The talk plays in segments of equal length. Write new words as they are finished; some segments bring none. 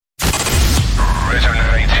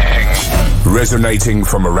Resonating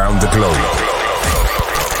from around the globe.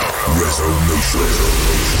 Resonation.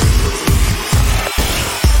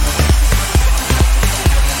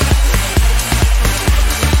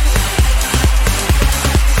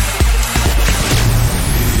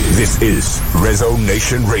 This is Rezo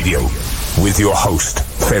Nation Radio with your host,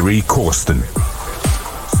 Ferry Corsten.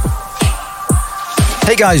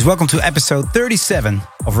 Hey guys, welcome to episode 37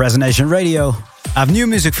 of Rezo Nation Radio. I have new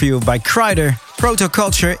music for you by Kryder,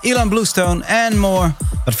 Protoculture, Ilan Bluestone and more.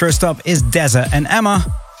 But first up is Deza and Emma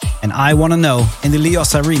and I Wanna Know in the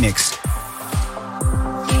Liosa remix.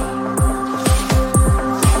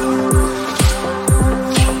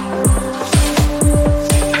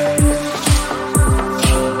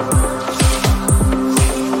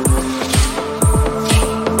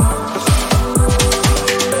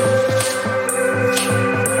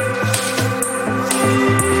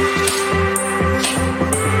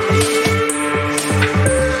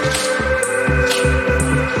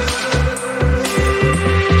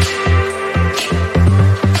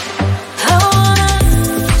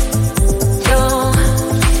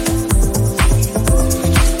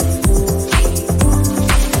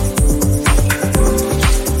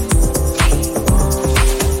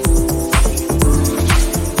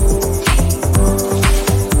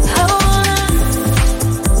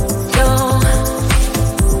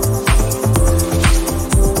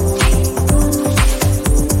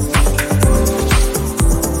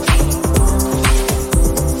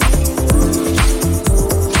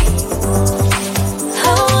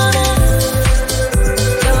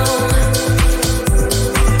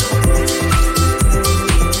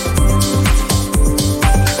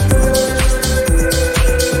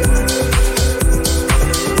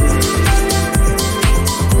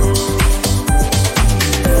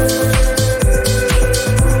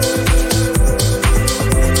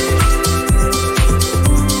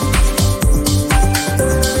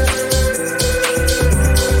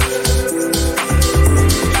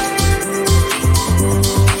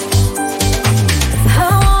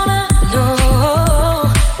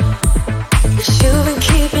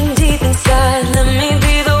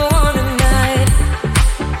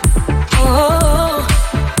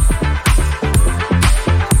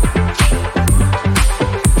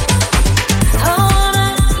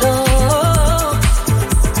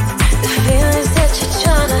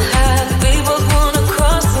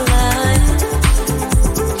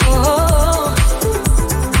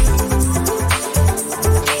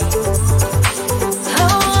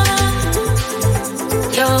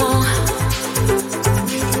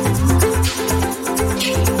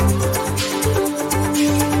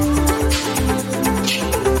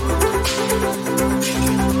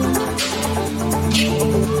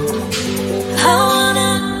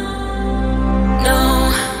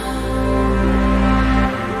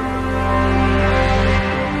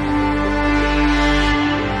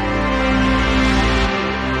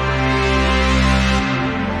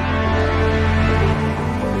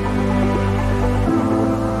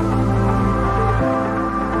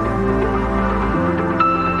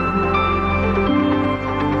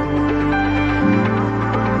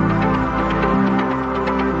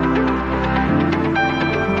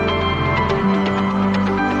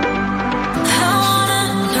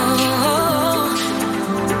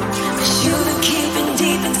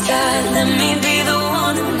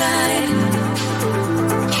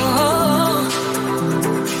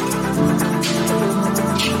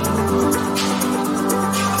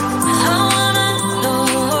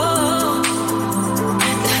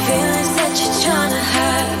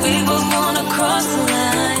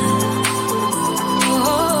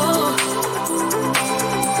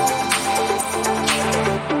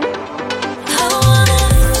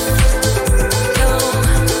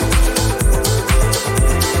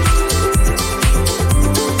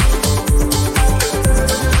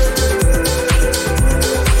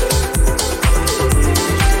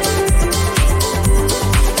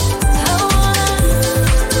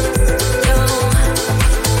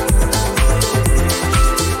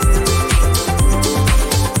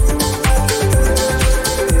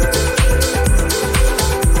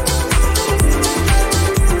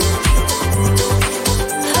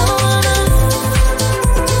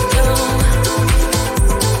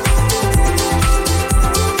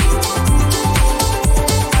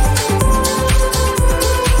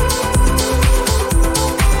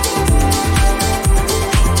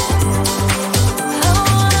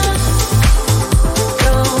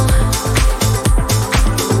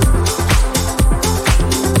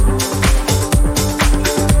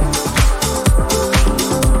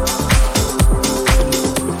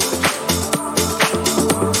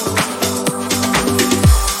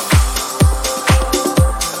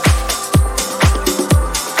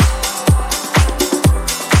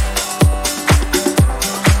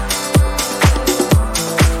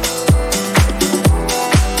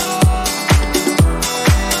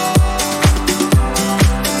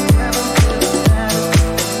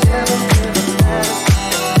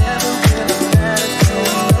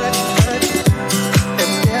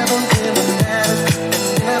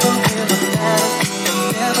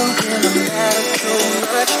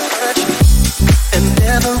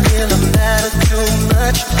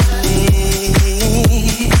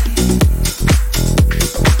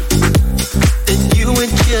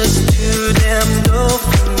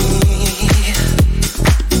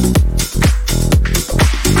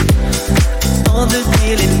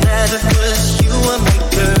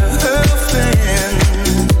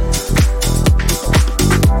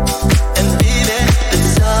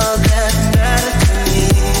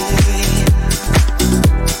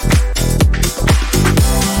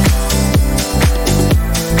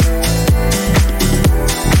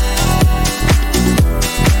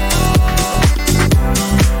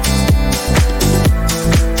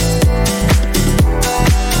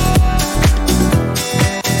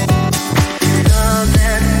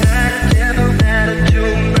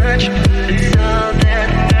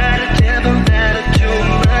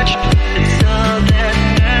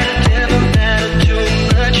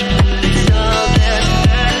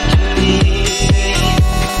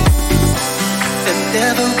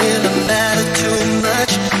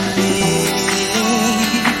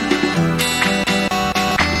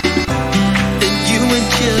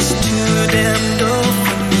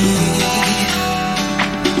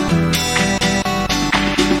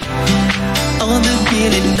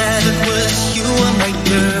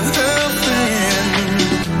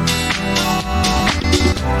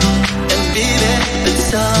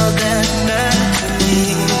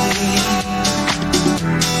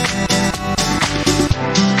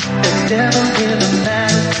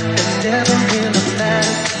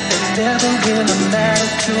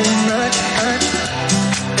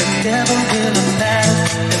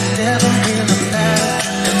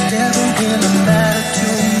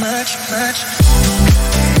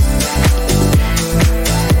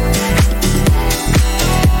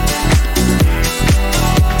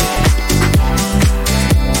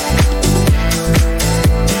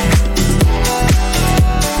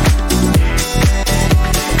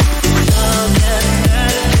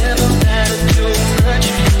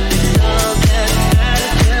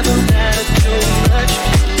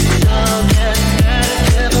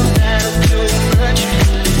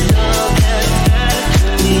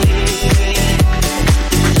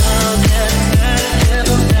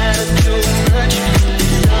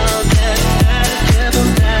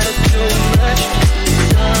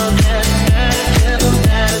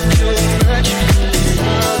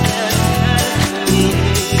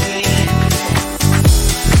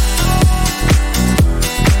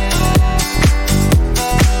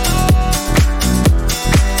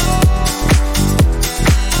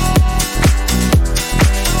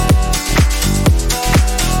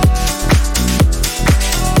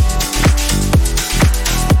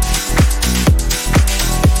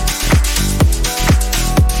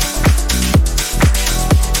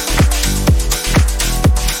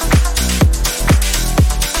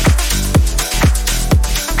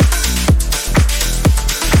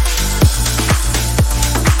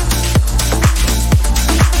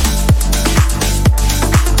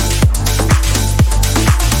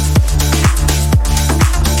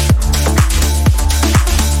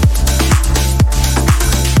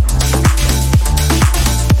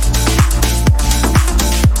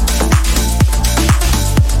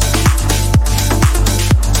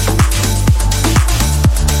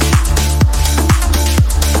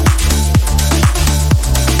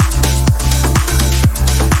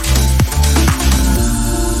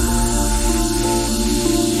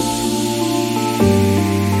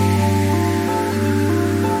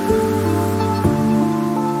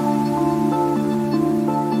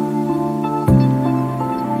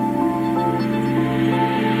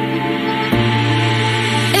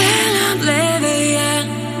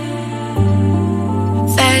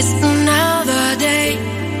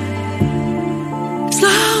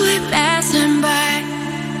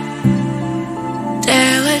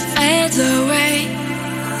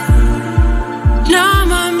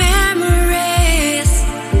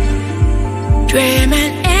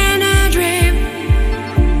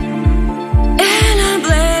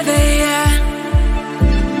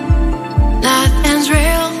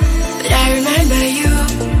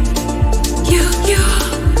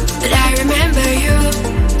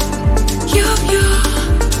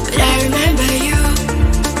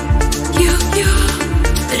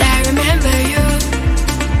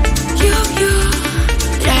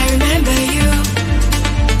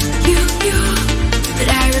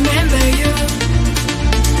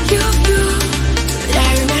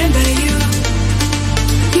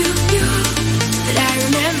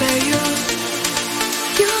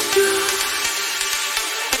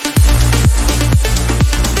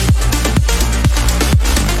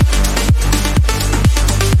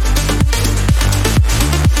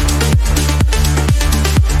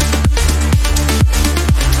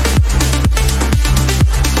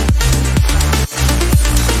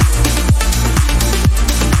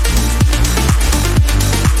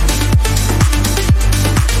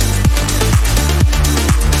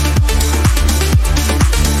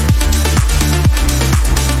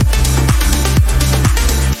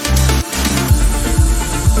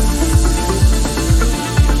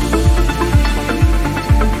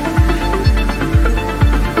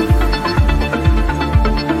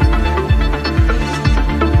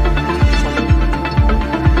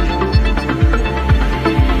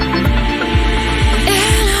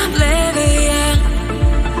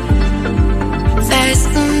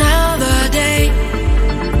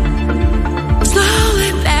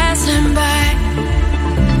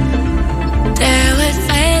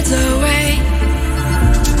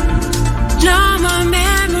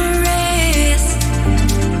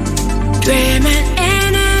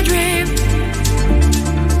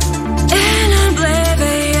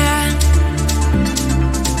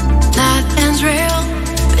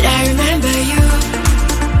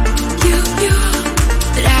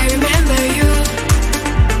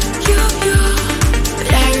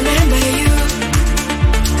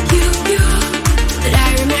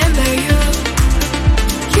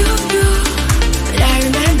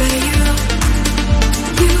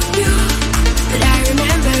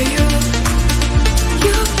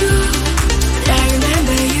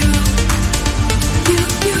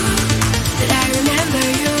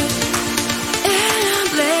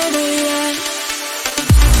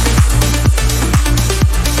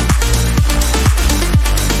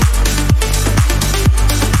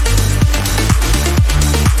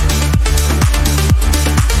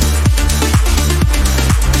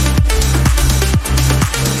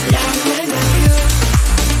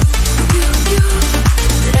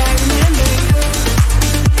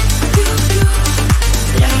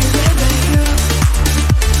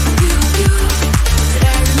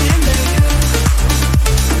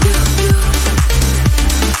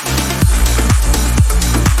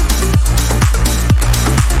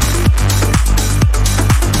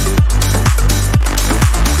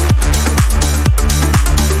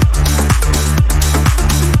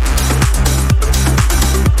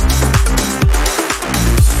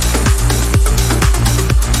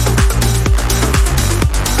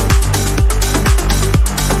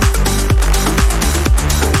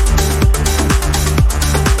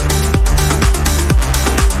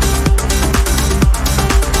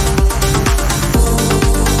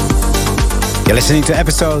 You're listening to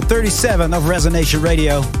episode 37 of Resonation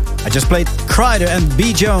Radio. I just played Kryder and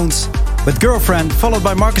B. Jones with Girlfriend, followed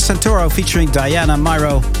by Marcus Santoro featuring Diana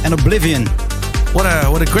Myro and Oblivion. What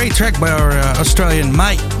a great track by our Australian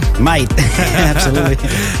mate. Mate, absolutely.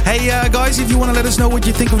 Hey guys, if you want to let us know what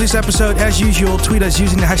you think of this episode, as usual, tweet us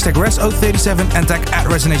using the hashtag Res037 and tag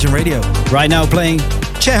 @Resonation Radio. Right now playing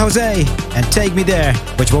Che Jose and Take Me There,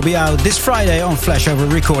 which will be out this Friday on Flashover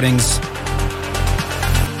Recordings.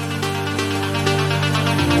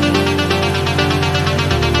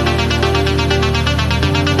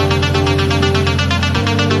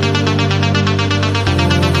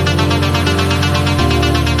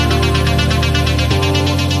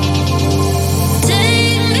 Take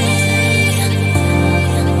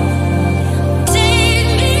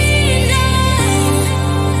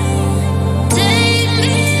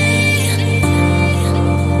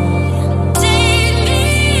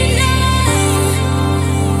me now.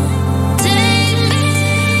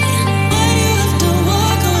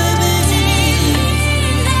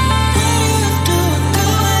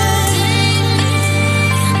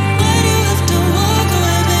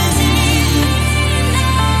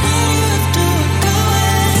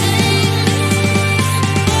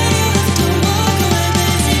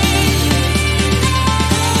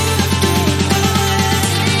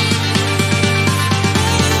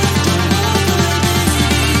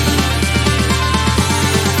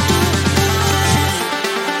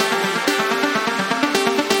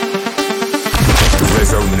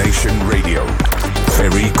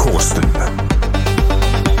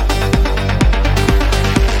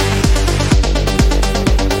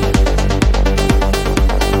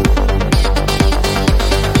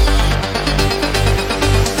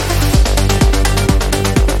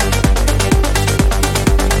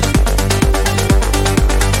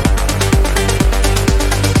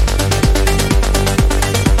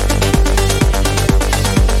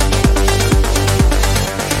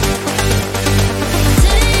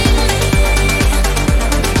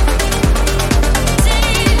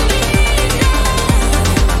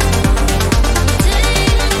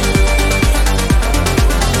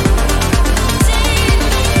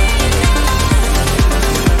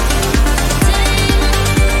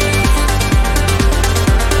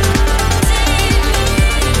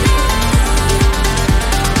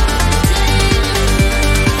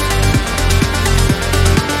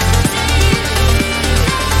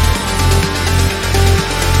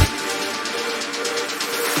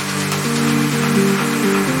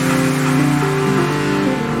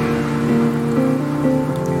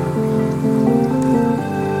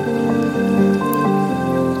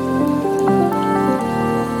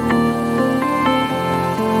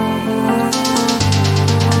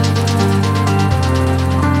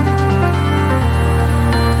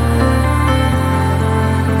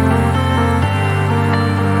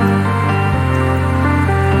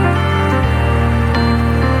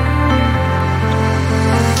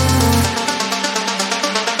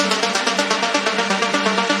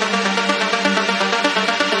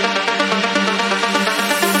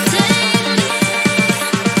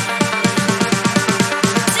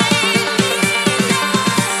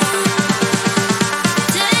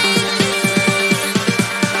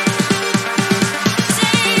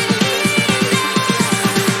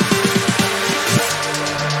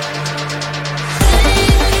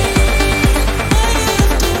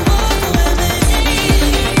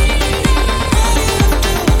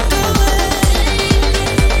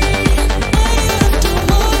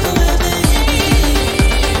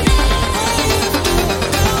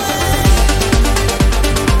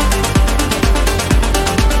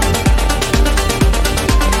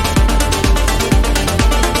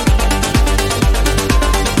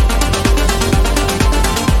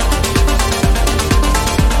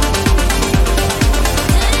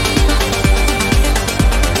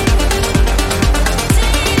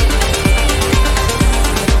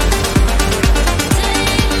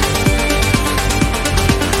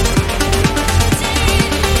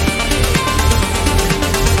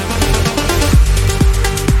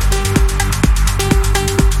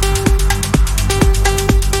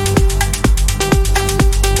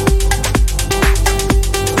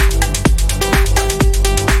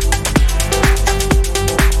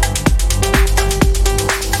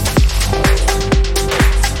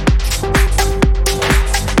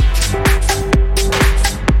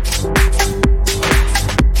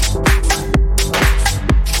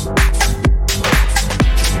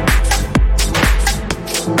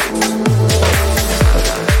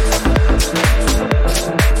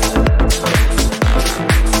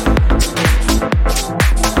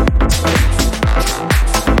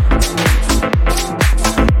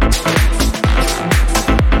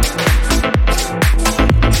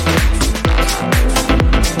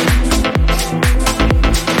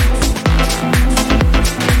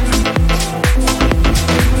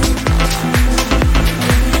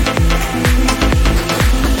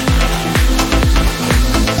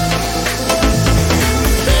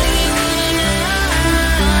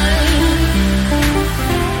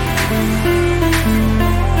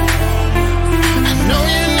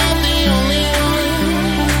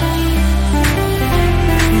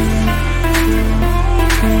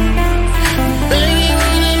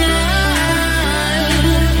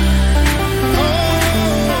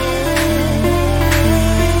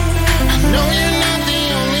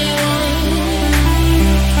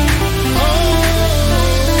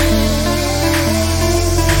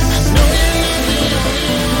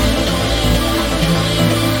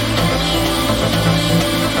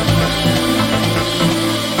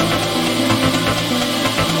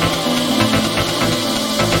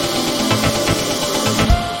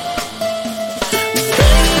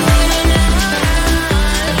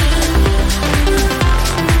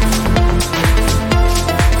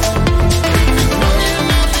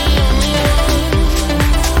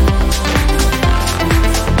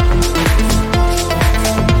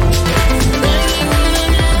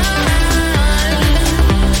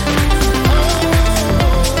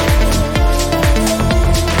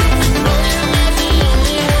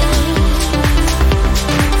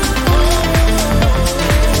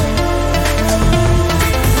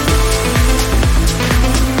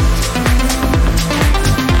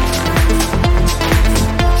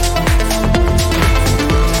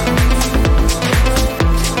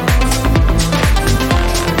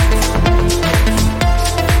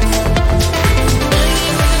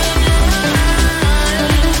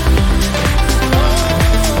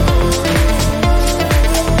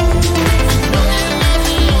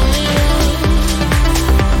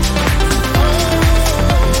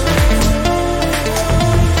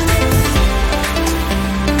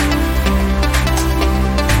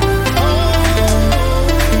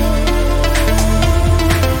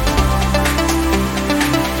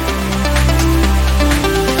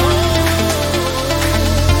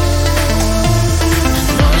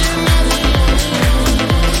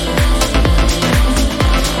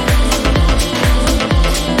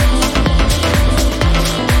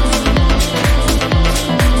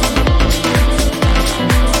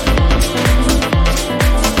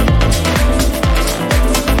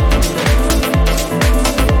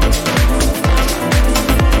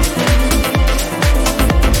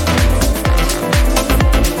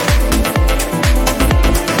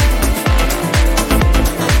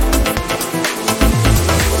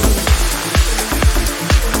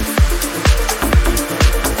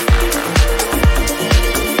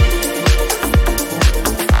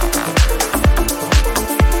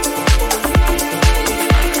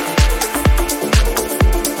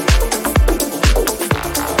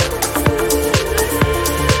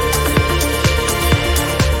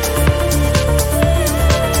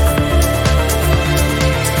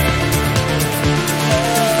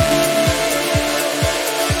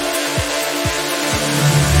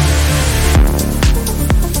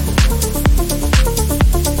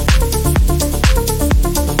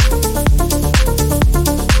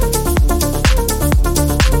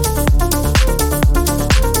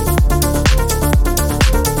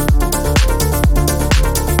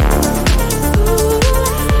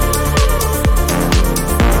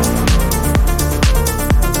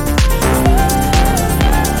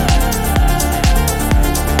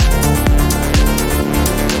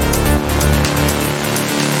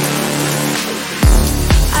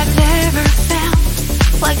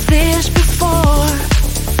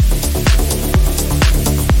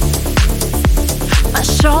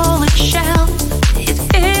 shell, it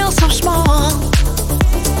feels so small.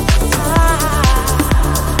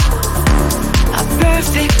 A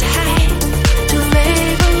perfect height to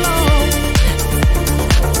lay below.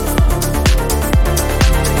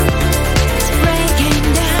 It's breaking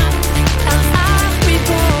down, and off we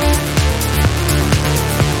go.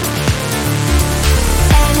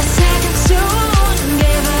 And a second soon,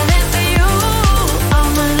 giving it for you. All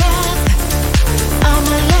my love, all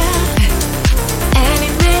my love. Any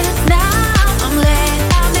minute now, I'm laying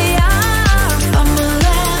down the arms for my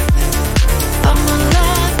love, for my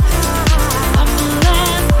love, for my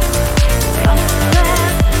love, for my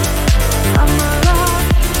love, for my love,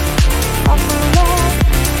 for my love,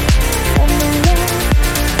 for my love.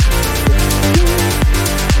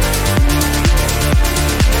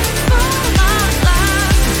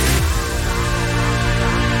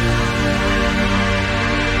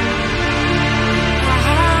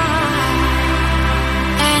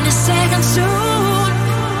 And a second soon.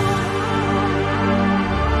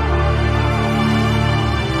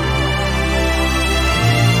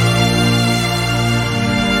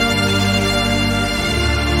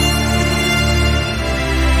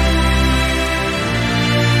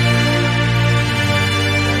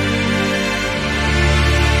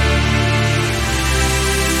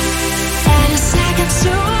 And a second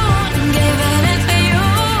soon, giving it for you.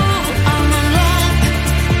 All my love,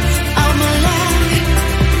 all my love.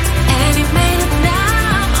 Any minute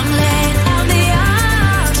now, I'm laying down the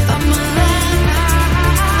arms for my love,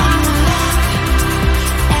 for my love.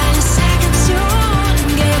 And a second soon,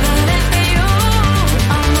 giving it for you.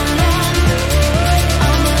 All my love,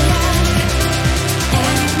 all my love.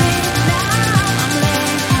 Any minute now, I'm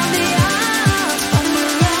laying down the arms for my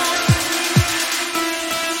love.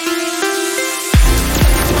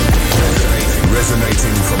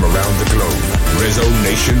 Resonating from around the globe. Rezo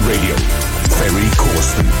Nation Radio. Ferry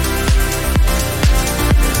Corsten.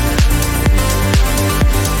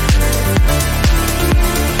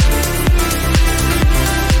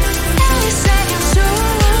 Any second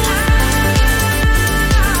soon.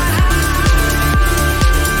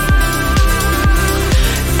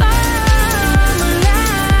 For my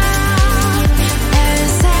love. Any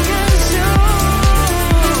second soon.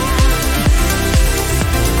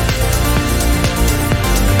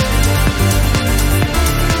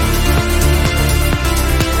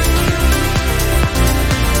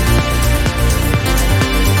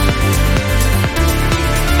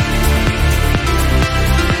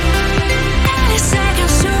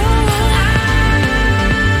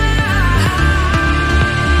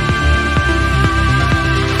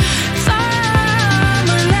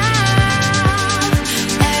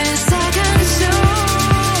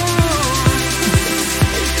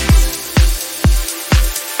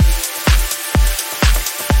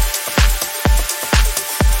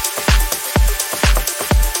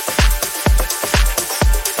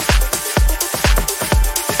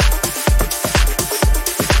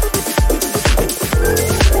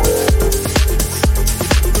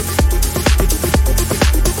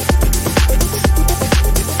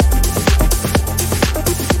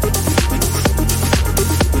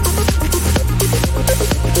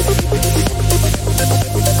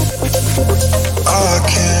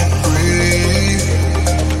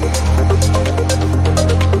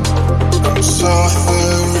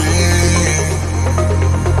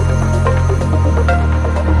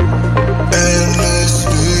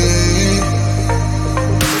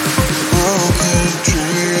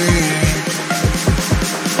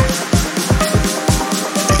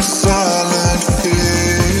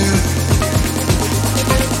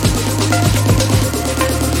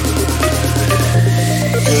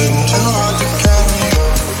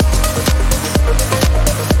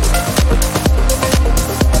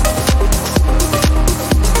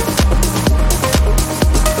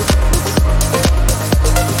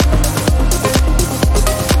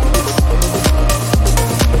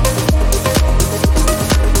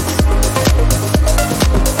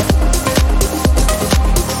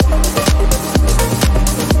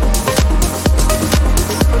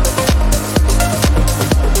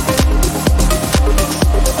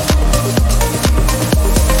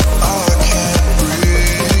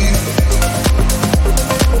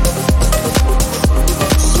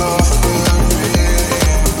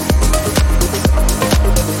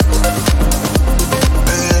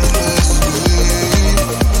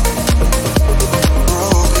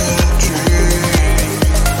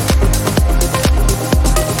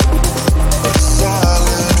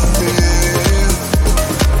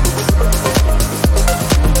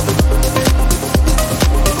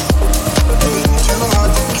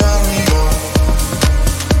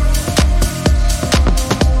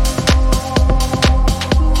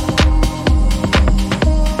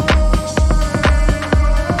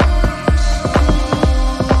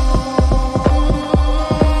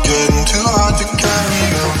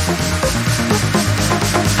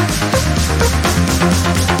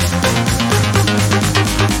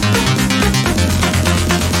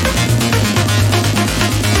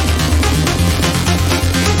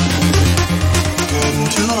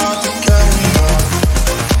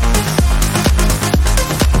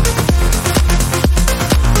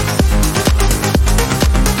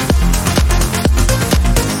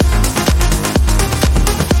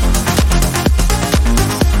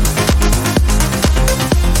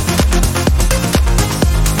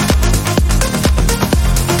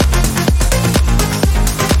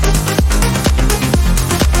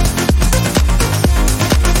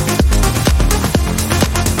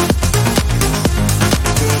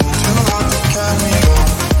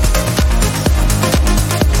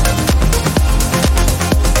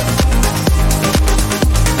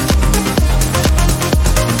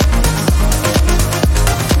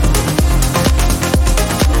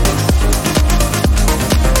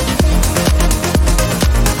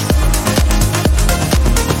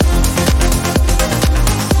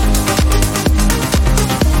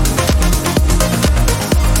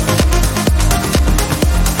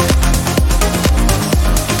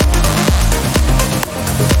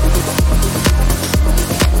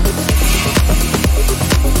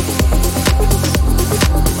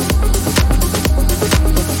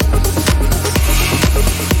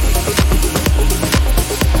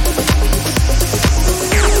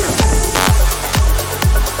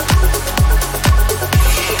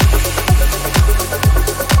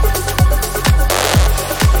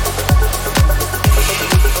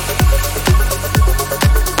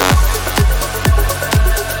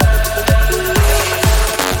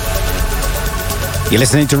 You're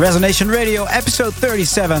listening to Resonation Radio, episode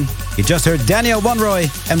 37. You just heard Daniel Wanroy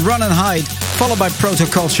and Run and Hide, followed by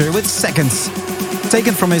Protoculture with Seconds,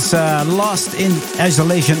 taken from his Lost in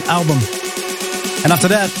Isolation album. And after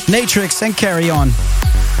that, Natrix and Carry On.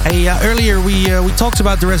 Hey, earlier we talked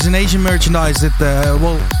about the Resonation merchandise that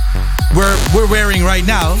we're wearing right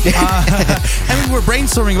now. And we were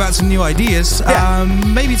brainstorming about some new ideas. Yeah.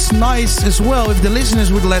 Maybe it's nice as well if the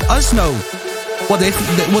listeners would let us know what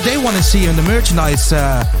they want to see on the merchandise.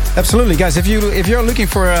 Absolutely, guys. If you're looking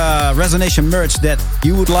for Resonation merch that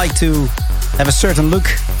you would like to have a certain look,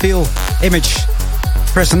 feel, image,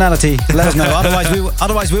 personality, let us know.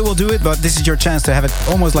 Otherwise we will do it, but this is your chance to have it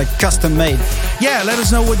almost like custom made. Yeah, let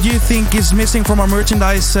us know what you think is missing from our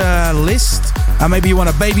merchandise list. Maybe you want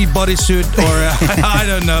a baby bodysuit or I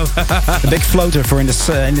don't know. A big floater for in the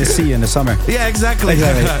sea in the summer. Yeah, exactly.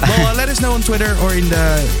 Well, let us know on Twitter or in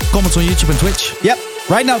the comments on YouTube and Twitch. Yep.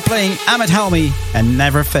 Right now playing Ahmed Helmy and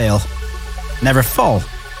Never Fail. Never Fall.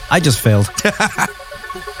 I just failed.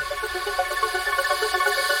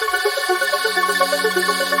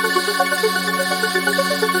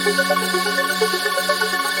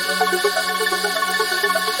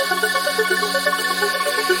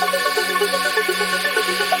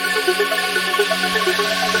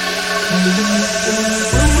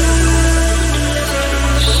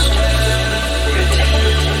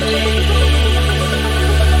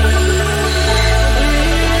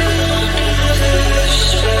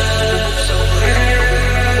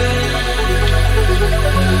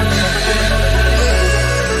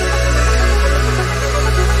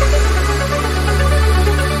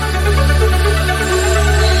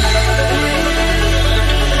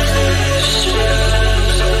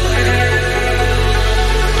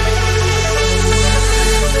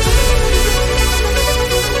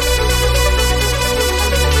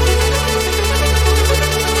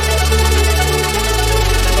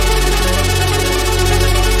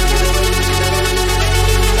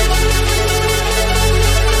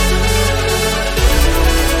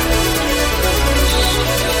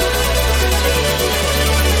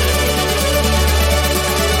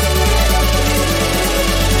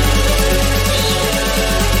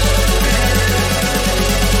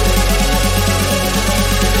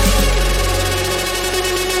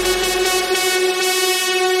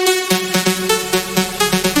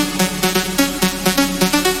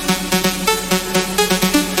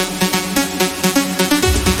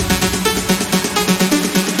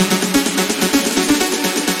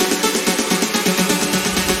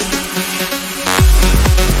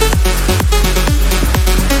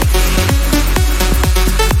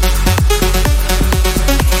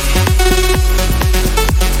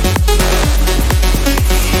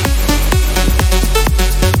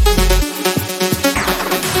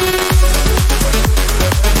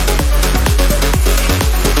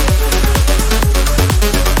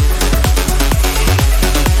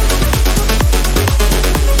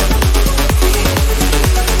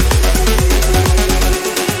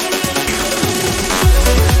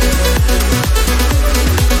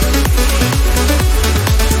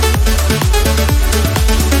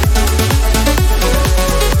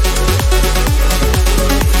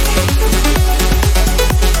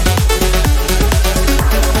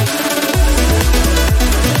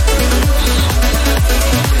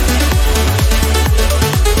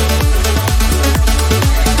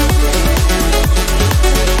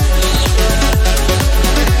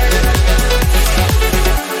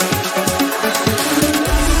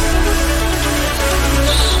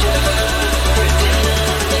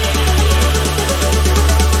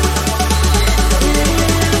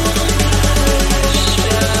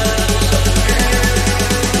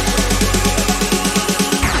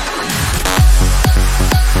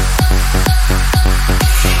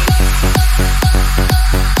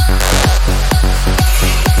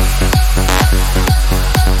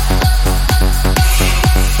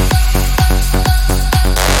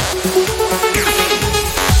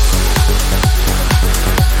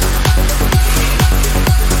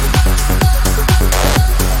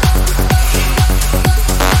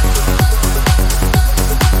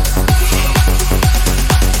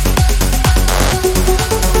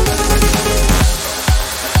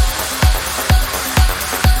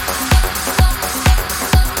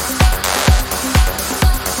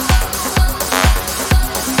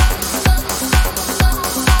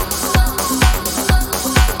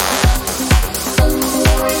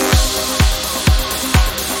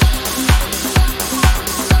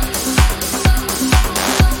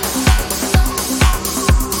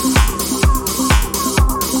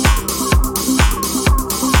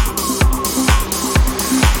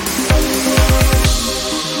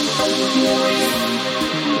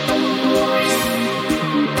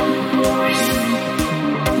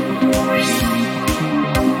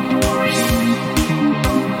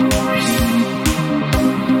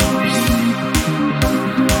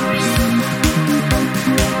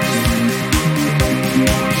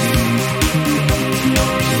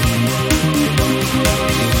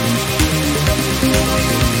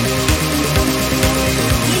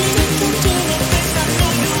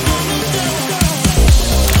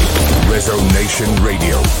 Nation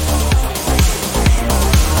Radio.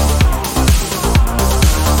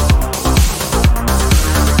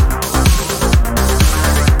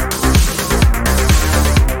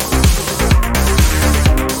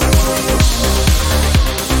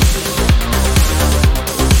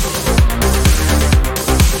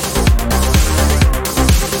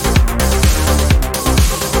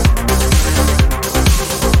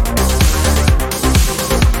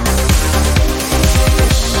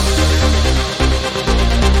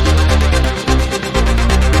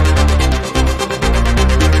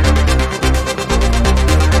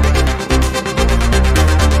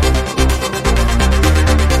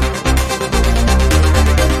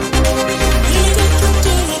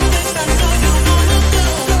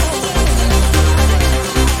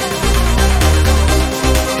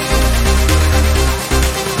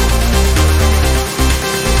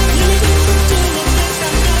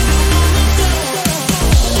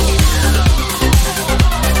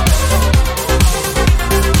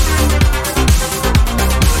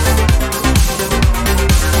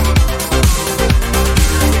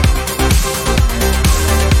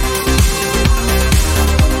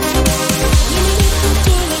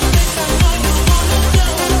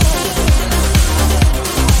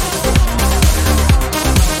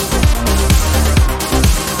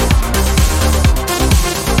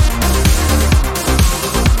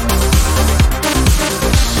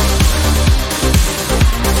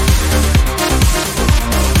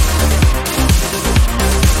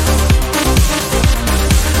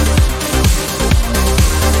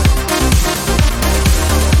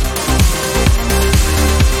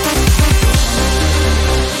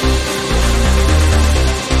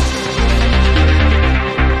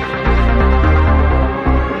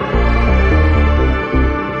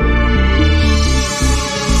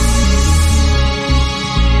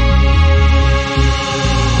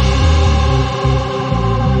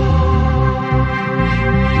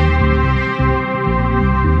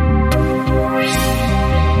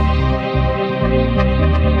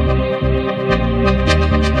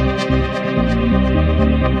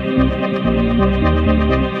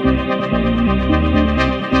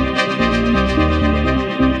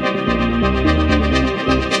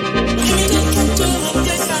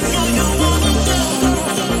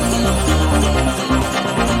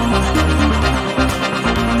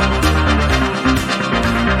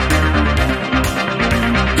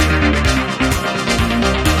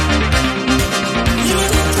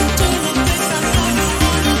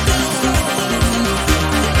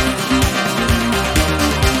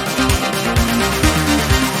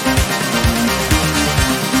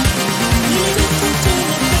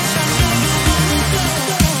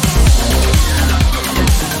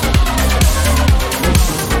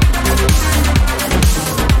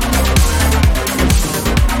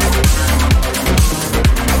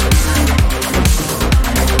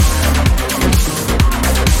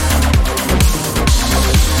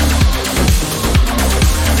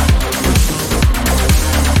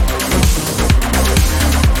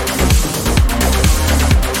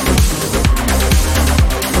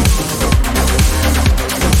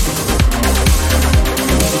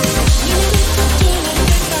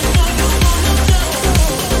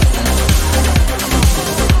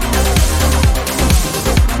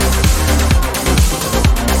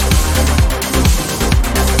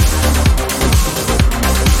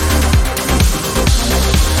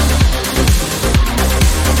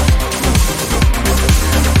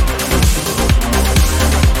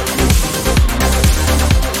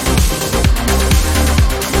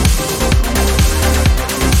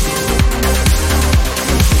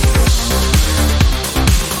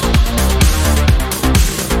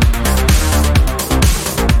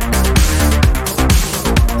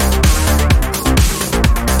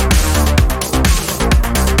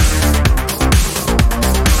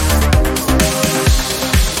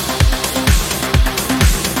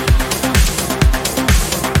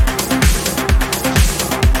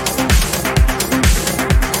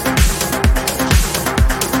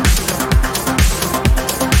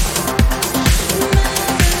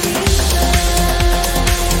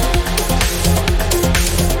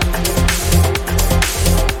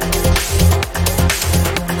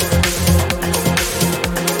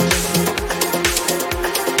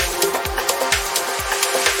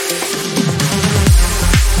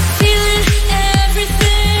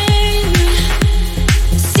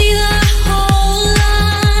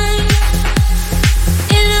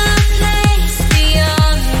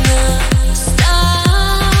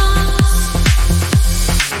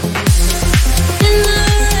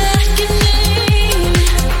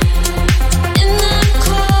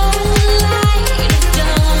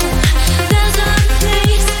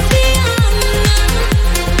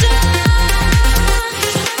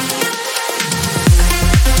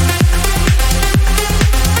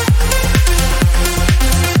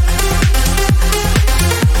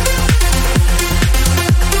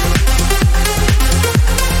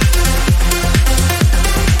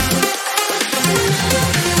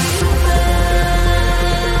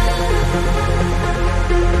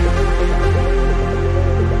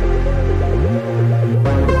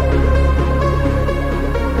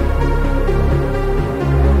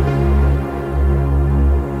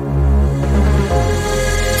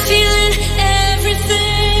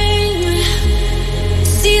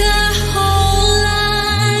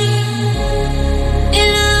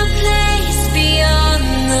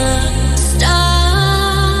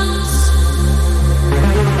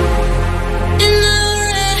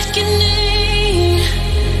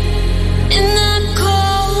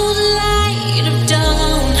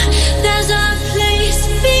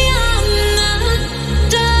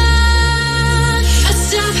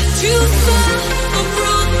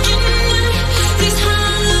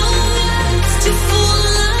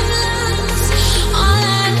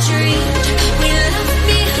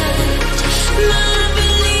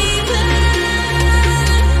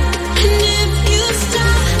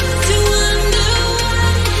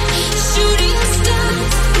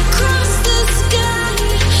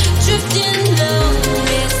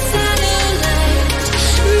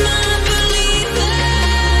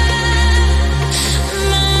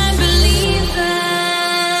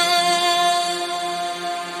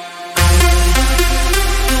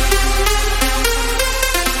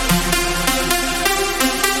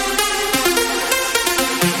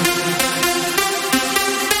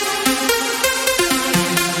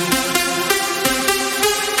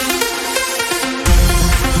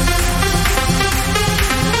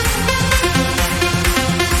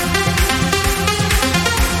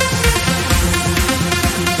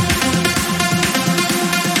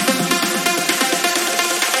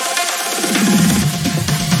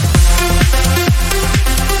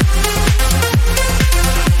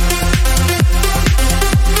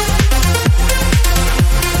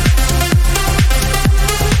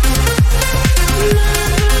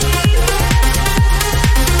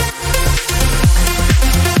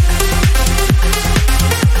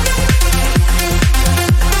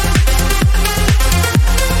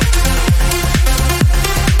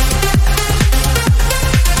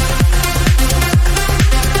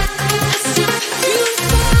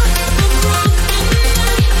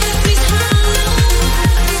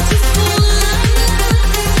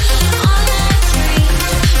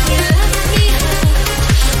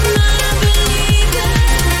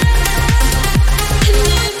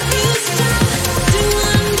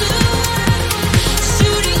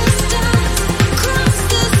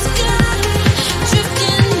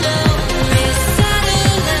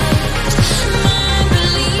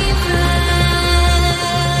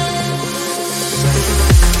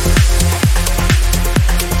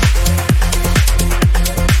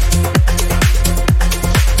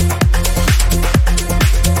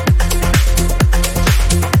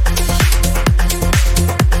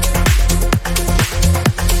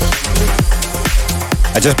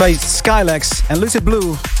 just played Skylax and Lucid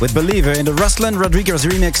Blue with Believer in the Ruslan Rodriguez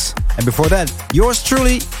remix. And before that, yours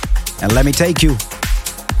truly and Let Me Take You.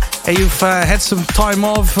 Hey, you've had some time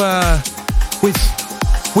off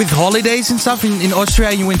with holidays and stuff in Austria,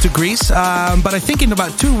 and you went to Greece. But I think in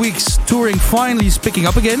about 2 weeks, touring finally is picking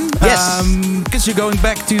up again. Yes. Because you're going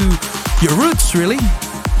back to your roots, really.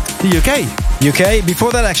 The UK. UK.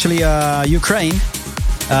 Before that, actually, Ukraine.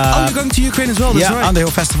 You're going to Ukraine as well, that's right. Underhill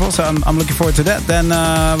Festival, so I'm looking forward to that. Then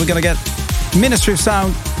we're going to get Ministry of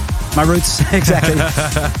Sound, my roots, exactly.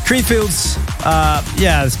 Creamfields,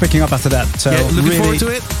 it's picking up after that. So looking forward to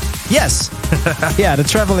it? Yes. Yeah, the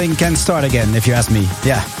traveling can start again, if you ask me.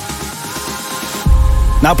 Yeah.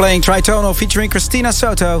 Now playing Tritonal featuring Christina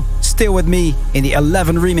Soto, Still With Me in the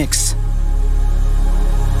 11 remix.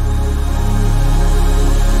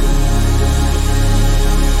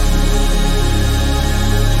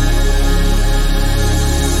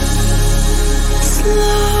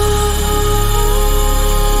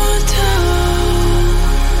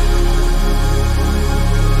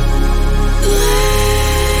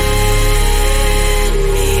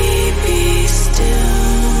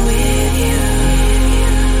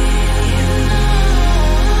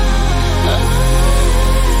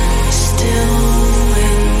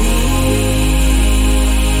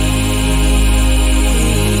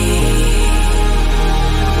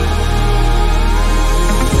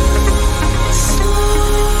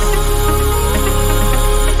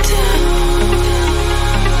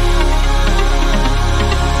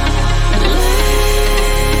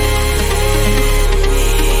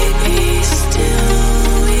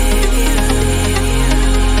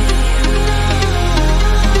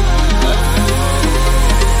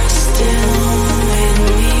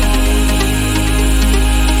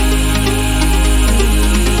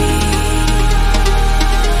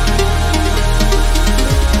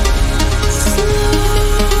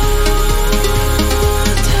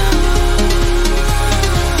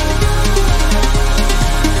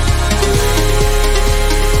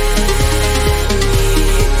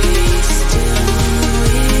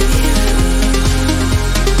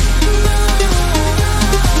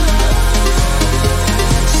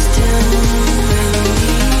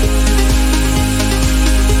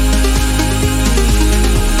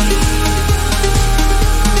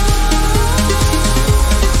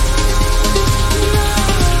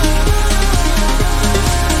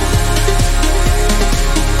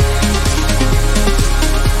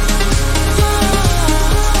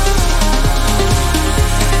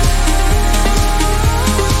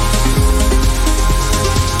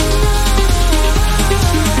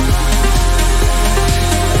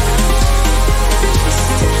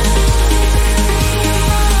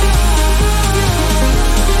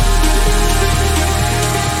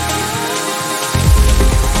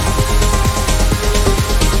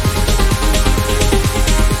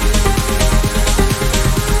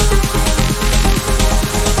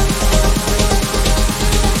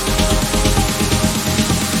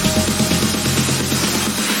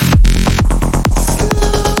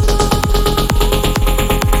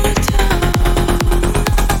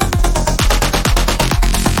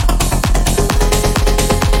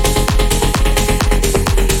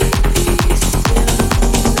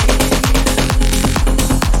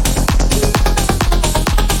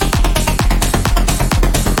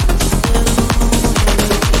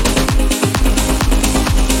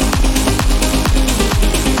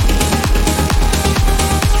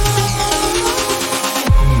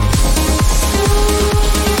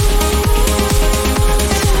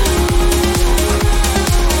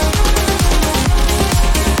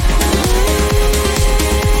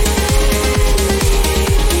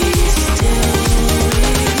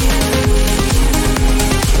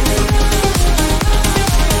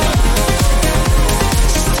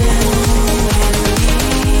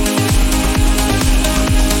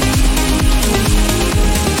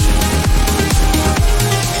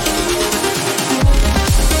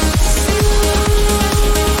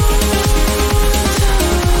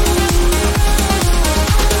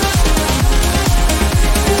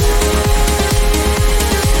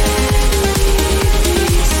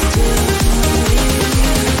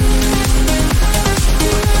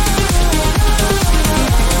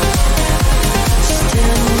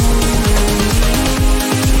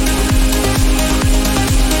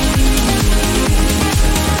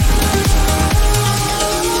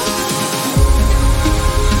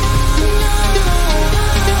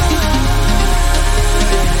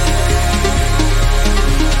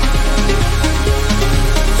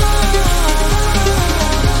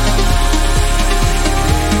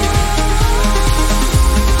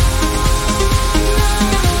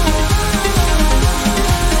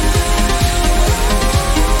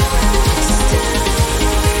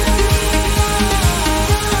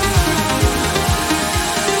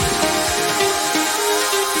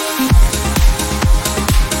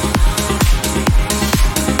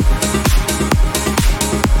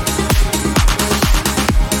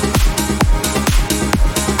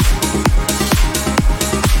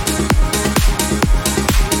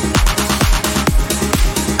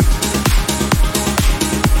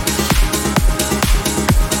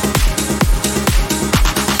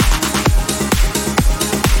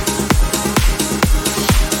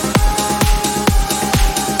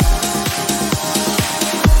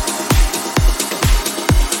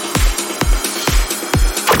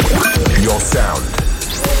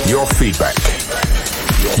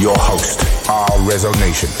 your host, our Rezo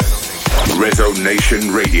Nation. Rezo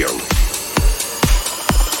Nation Radio.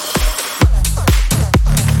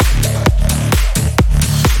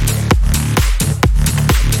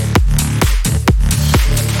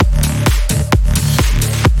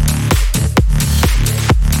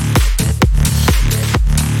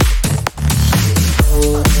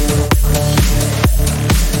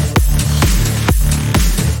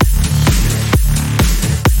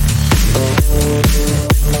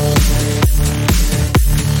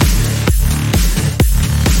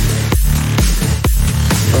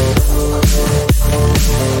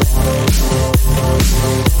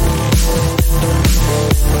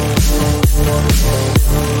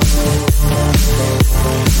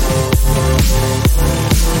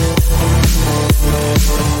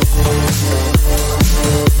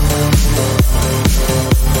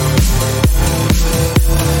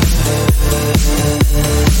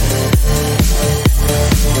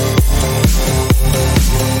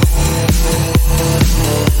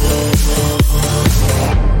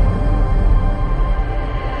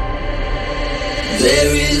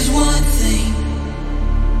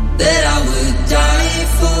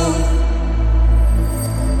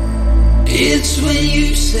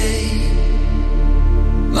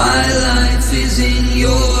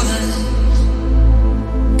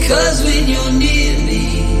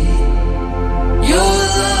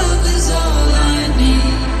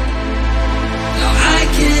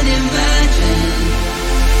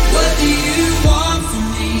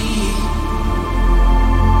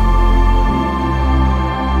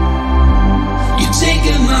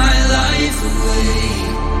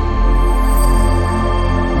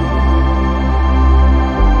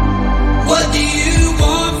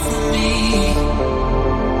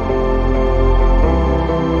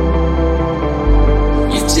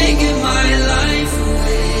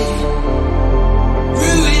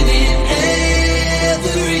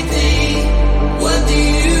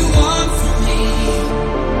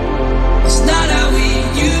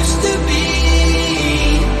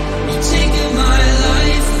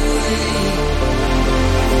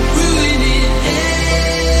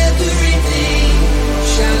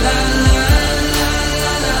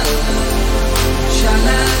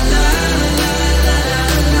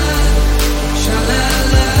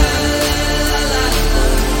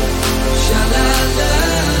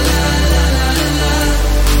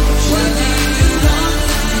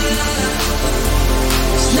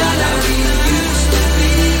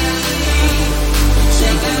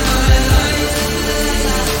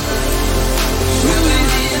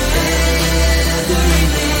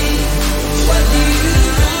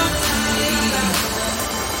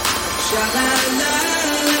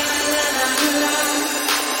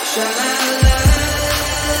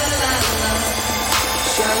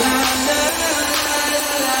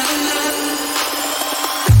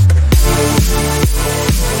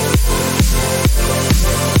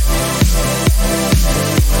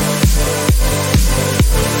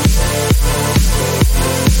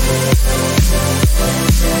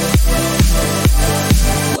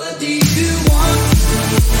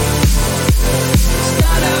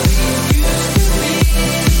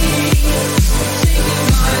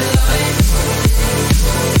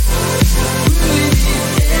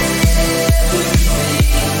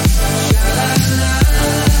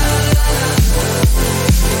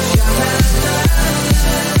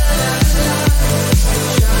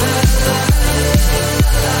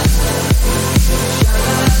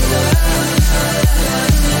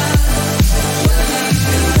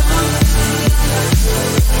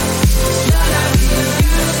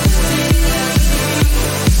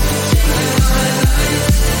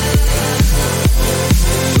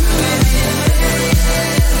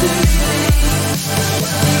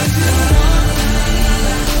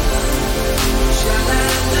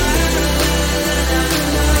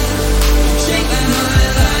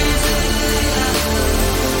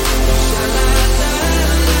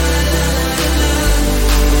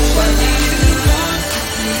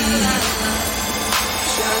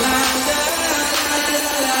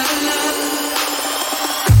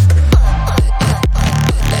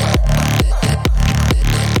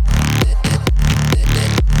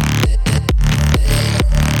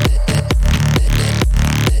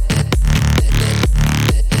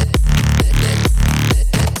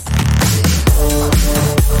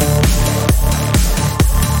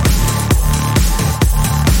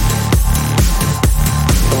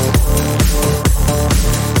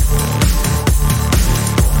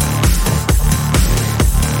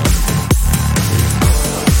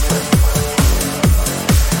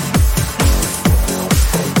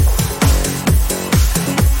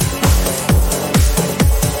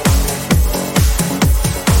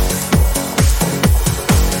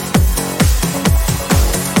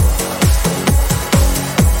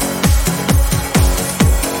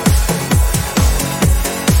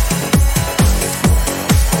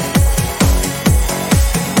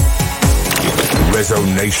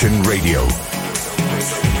 Resonation Radio.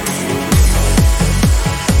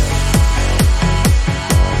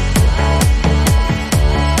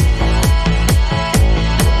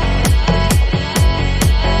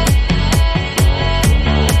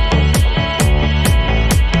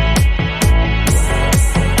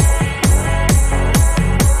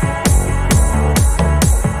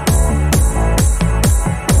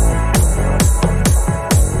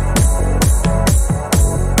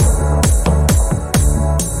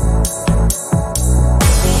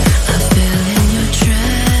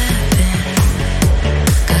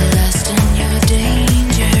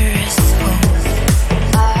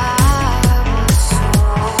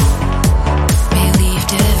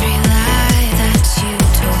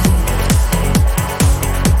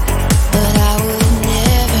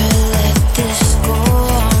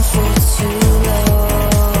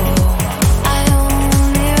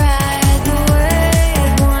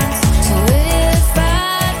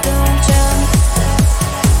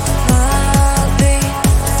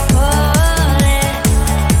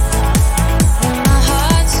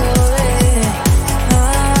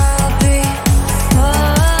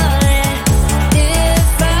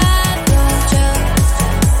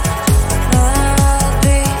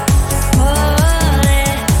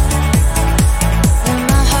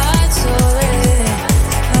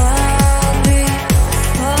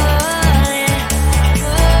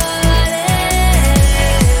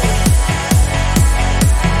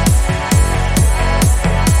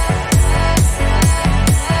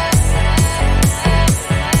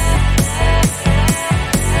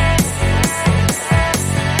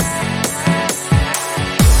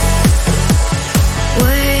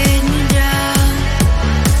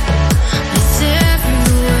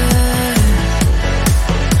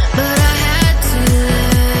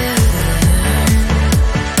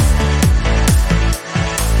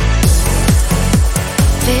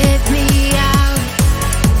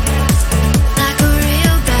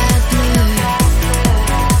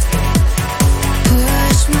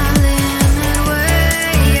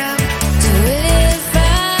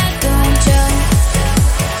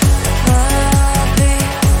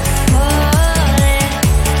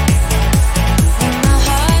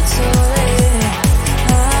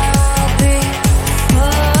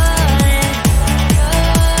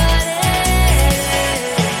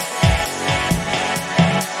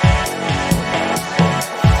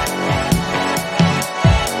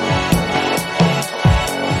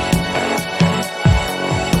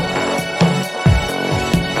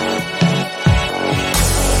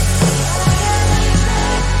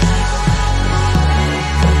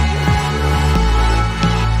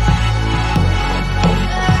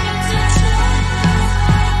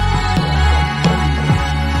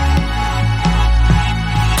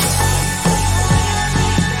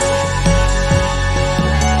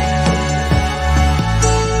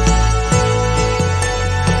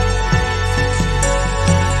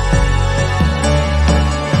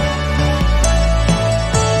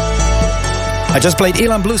 I just played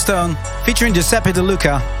Ilan Bluestone featuring Giuseppe De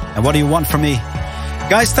Luca and What Do You Want From Me?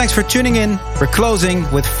 Guys, thanks for tuning in. We're closing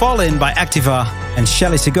with Fall In by Activa and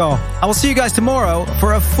Shelly Segal. I will see you guys tomorrow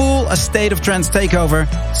for a full A State of Trance takeover.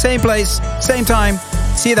 Same place, same time.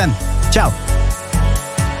 See you then. Ciao.